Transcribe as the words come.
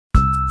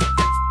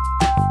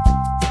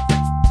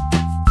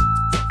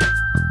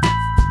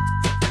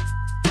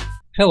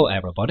Hello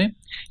everybody!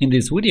 In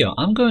this video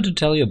I'm going to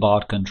tell you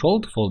about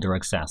controlled folder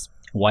access,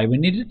 why we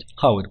need it,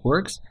 how it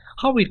works,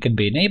 how it can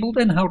be enabled,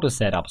 and how to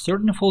set up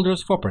certain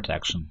folders for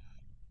protection.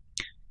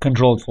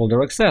 Controlled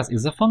folder access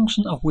is a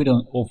function of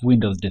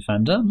Windows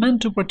Defender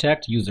meant to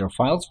protect user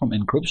files from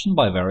encryption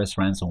by various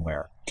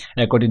ransomware.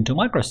 According to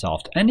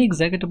Microsoft, any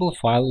executable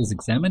file is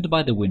examined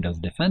by the Windows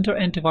Defender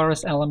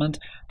antivirus element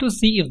to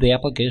see if the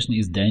application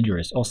is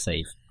dangerous or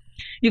safe.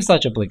 If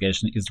such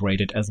application is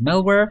rated as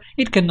malware,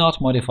 it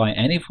cannot modify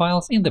any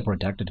files in the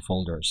protected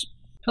folders.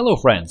 Hello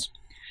friends!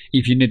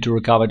 If you need to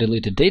recover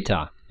deleted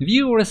data,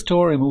 view or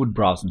restore removed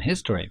browsing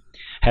history,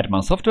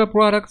 Hetman Software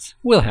Products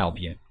will help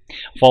you.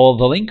 Follow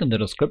the link in the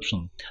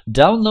description,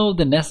 download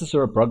the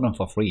necessary program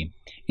for free,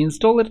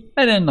 install it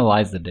and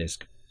analyze the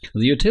disk.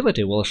 The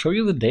utility will show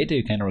you the data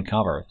you can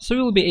recover, so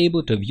you'll be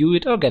able to view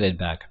it or get it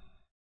back.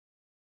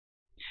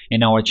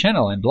 In our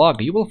channel and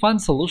blog, you will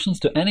find solutions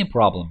to any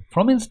problem,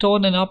 from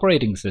installing an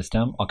operating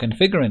system or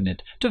configuring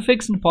it to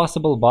fixing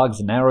possible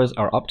bugs and errors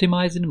or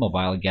optimizing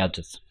mobile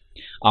gadgets.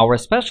 Our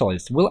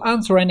specialists will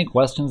answer any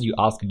questions you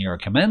ask in your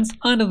comments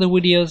under the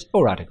videos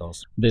or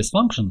articles. This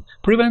function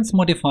prevents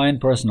modifying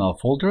personal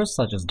folders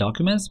such as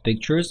documents,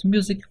 pictures,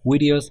 music,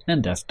 videos,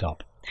 and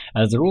desktop.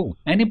 As a rule,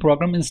 any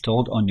program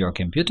installed on your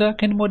computer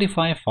can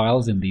modify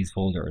files in these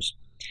folders.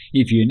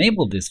 If you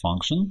enable this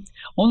function,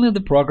 only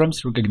the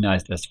programs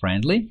recognized as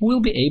friendly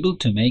will be able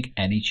to make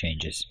any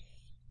changes.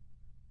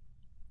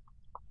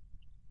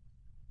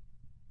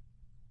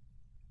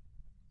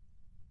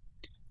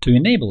 To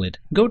enable it,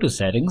 go to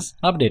Settings,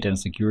 Update and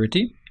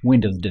Security,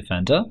 Windows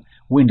Defender,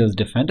 Windows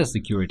Defender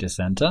Security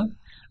Center,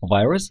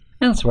 Virus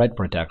and Threat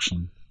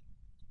Protection.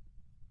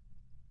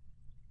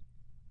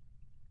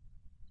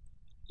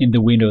 In the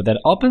window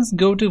that opens,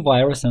 go to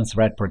Virus and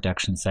Threat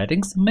Protection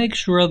settings, make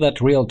sure that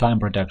real-time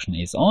protection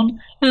is on,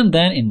 and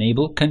then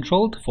enable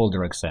Controlled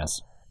Folder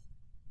Access.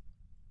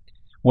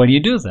 When you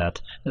do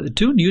that,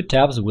 two new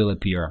tabs will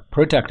appear –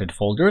 Protected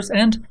Folders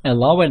and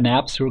Allow an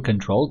app through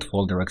Controlled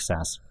Folder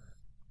Access.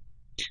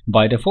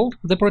 By default,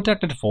 the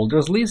protected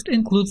folders list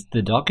includes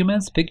the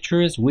documents,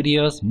 pictures,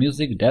 videos,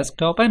 music,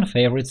 desktop, and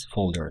favorites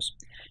folders.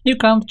 You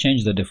can't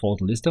change the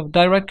default list of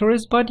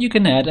directories, but you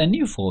can add a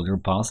new folder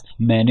path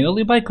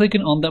manually by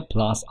clicking on the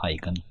plus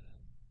icon.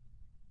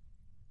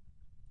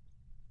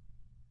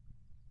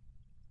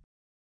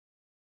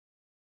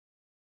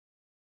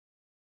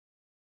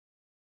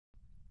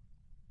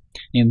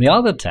 In the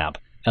other tab,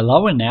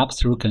 Allow an app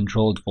through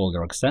Controlled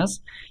Folder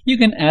Access, you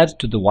can add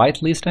to the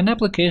whitelist an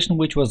application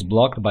which was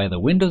blocked by the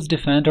Windows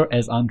Defender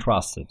as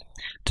untrusted.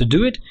 To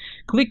do it,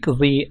 click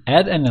the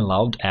Add an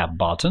Allowed App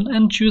button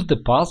and choose the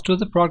path to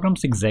the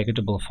program's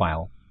executable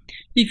file.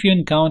 If you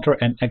encounter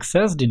an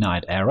Access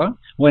Denied error,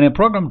 when a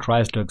program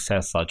tries to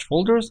access such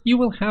folders, you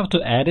will have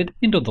to add it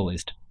into the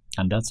list.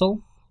 And that's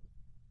all.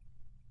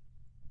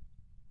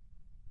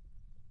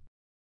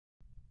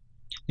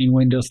 In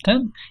Windows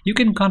 10, you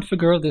can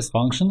configure this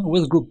function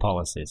with group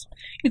policies.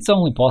 It's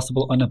only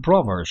possible on a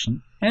Pro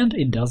version, and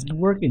it doesn't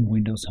work in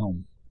Windows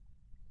Home.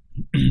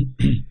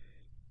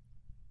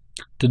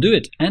 To do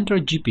it, enter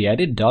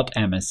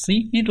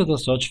gpedit.msc into the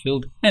search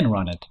field and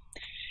run it.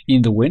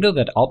 In the window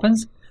that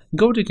opens,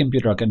 go to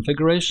Computer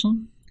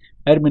Configuration,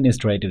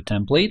 Administrative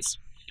Templates,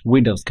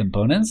 Windows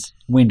Components,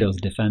 Windows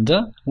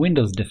Defender,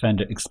 Windows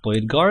Defender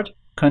Exploit Guard,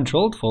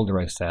 Controlled Folder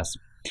Access.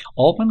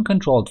 Open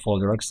Controlled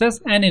Folder Access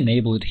and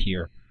enable it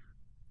here.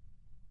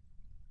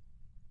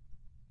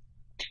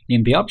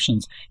 In the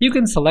options, you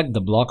can select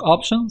the block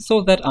option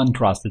so that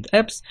untrusted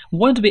apps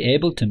won't be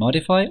able to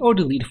modify or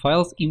delete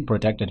files in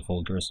protected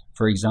folders,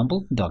 for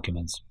example,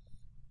 documents.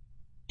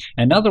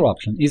 Another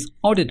option is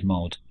Audit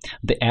Mode.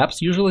 The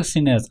apps usually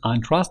seen as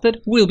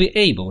untrusted will be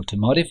able to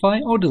modify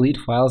or delete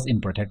files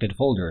in protected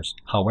folders.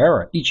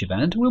 However, each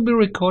event will be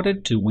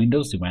recorded to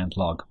Windows Event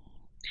Log.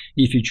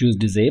 If you choose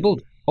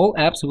Disabled, all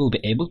apps will be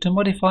able to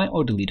modify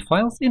or delete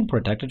files in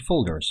protected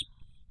folders.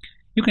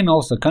 You can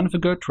also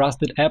configure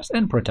trusted apps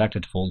and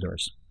protected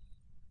folders.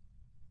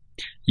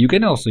 You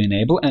can also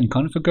enable and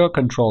configure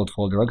Controlled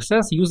Folder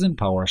Access using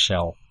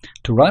PowerShell.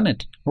 To run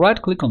it,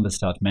 right-click on the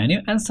Start menu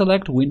and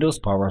select Windows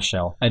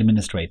PowerShell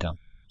Administrator.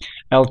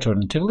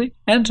 Alternatively,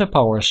 enter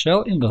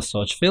PowerShell in the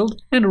search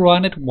field and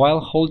run it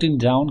while holding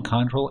down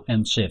Ctrl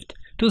and Shift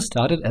to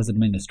start it as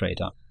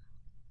administrator.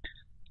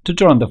 To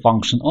turn the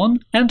function on,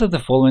 enter the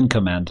following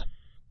command.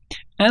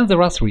 And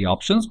there are three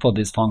options for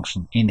this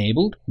function –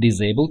 Enabled,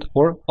 Disabled,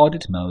 or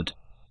Audit Mode.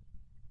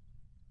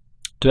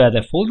 To add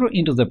a folder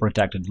into the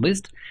protected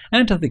list,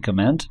 enter the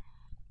command.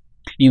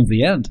 In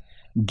the end,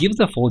 give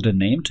the folder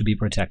name to be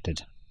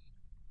protected.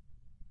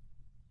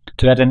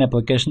 To add an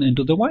application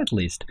into the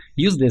whitelist,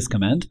 use this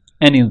command,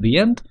 and in the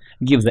end,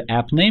 give the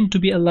app name to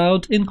be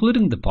allowed,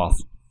 including the path.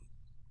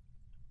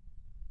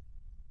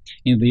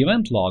 In the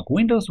event log,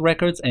 Windows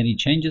records any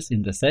changes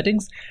in the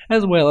settings,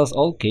 as well as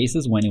all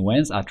cases when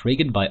events are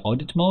triggered by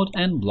Audit Mode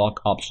and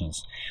block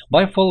options.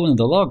 By following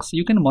the logs,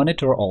 you can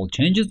monitor all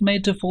changes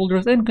made to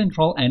folders and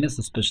control any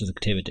suspicious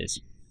activities.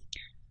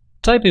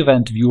 Type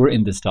Event Viewer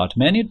in the Start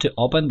menu to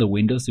open the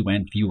Windows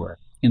Event Viewer.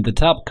 In the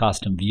tab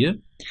Custom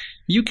View,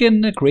 You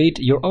can create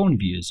your own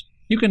views.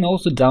 You can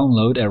also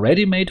download a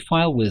ready-made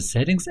file with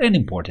settings and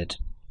import it.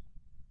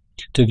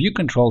 To view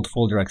controlled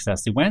folder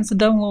access events,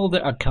 download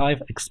the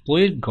Archive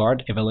Exploit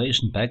Guard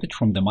evaluation package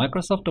from the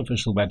Microsoft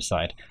official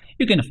website.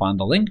 You can find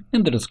the link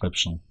in the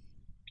description.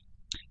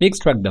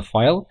 Extract the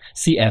file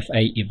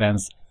CFA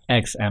Events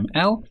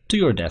XML to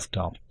your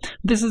desktop.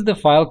 This is the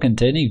file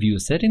containing view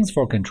settings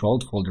for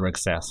controlled folder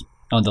access.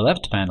 On the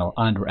left panel,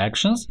 under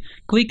Actions,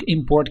 click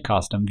Import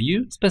Custom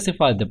View,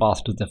 specify the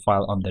path to the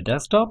file on the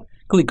desktop,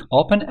 click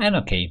Open and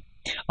OK.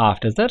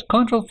 After that,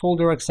 Control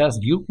Folder Access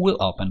view will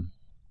open.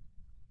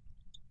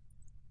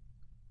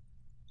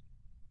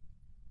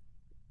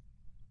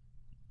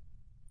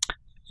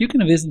 You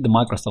can visit the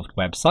Microsoft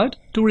website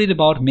to read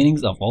about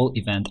meanings of all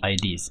event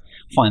IDs.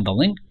 Find the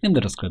link in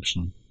the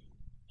description.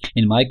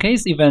 In my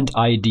case, event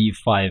ID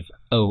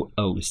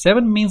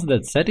 5007 means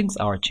that settings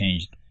are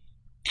changed.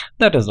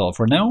 That is all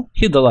for now.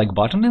 Hit the like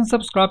button and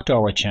subscribe to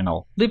our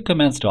channel. Leave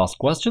comments to ask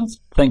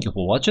questions. Thank you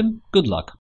for watching. Good luck!